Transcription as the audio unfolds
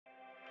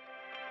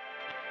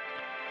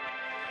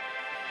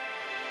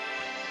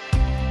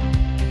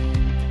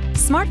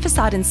Smart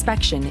Façade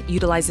Inspection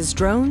utilizes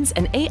drones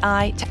and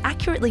AI to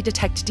accurately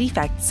detect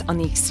defects on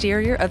the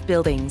exterior of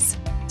buildings.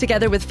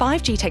 Together with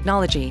 5G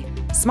technology,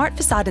 Smart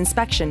Façade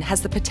Inspection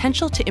has the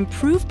potential to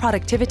improve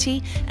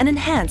productivity and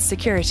enhance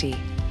security.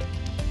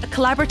 A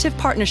collaborative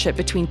partnership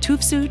between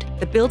TÜV SÜD,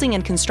 the Building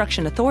and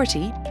Construction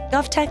Authority,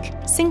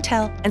 GovTech,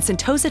 SingTel, and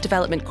Sentosa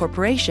Development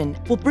Corporation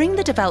will bring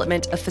the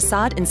development of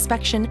façade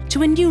inspection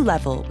to a new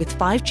level with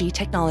 5G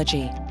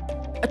technology.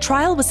 A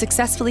trial was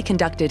successfully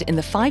conducted in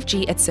the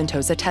 5G at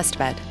Sentosa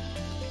testbed.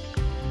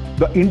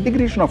 The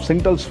integration of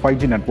SingTel's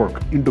 5G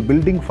network into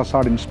building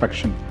façade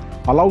inspection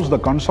allows the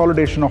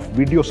consolidation of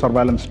video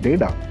surveillance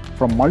data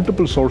from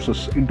multiple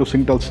sources into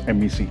SingTel's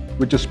MEC,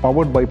 which is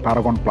powered by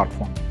Paragon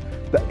platform.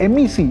 The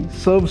MEC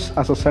serves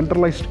as a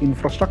centralized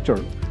infrastructure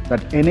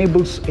that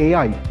enables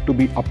AI to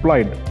be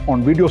applied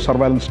on video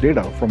surveillance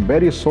data from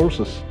various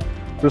sources,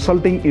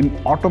 resulting in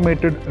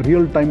automated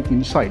real-time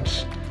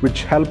insights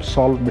which help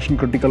solve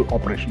mission-critical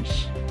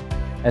operations.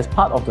 As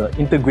part of the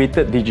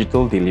integrated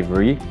digital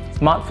delivery,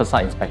 Smart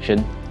Façade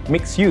Inspection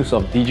makes use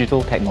of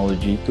digital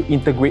technology to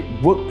integrate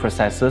work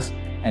processes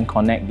and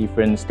connect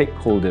different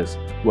stakeholders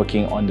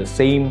working on the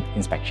same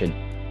inspection.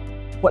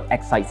 What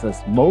excites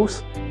us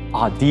most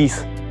are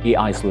these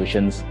AI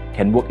solutions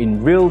can work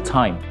in real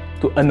time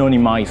to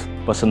anonymize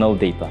personal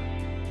data.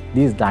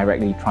 This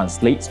directly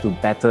translates to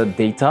better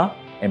data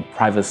and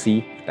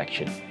privacy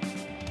protection.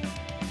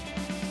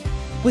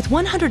 With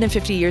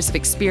 150 years of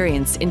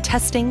experience in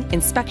testing,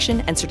 inspection,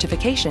 and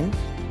certification,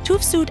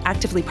 TÜV SÜD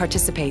actively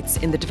participates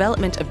in the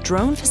development of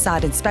drone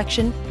façade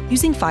inspection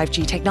using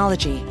 5G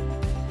technology.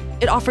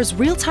 It offers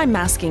real-time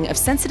masking of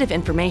sensitive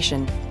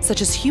information, such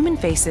as human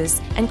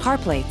faces and car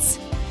plates.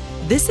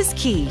 This is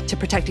key to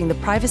protecting the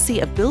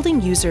privacy of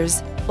building users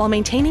while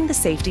maintaining the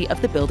safety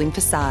of the building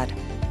facade.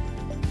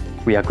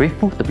 We are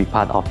grateful to be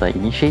part of the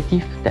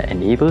initiative that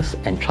enables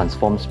and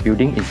transforms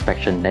building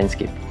inspection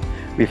landscape.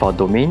 With our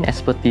domain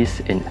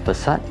expertise in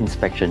facade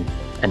inspection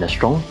and a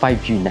strong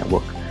 5G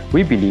network,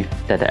 we believe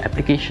that the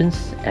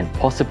applications and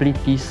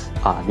possibilities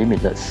are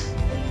limitless.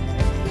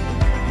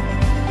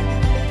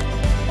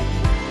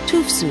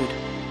 TÜV SÜD.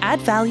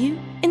 Add value,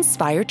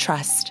 inspire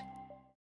trust.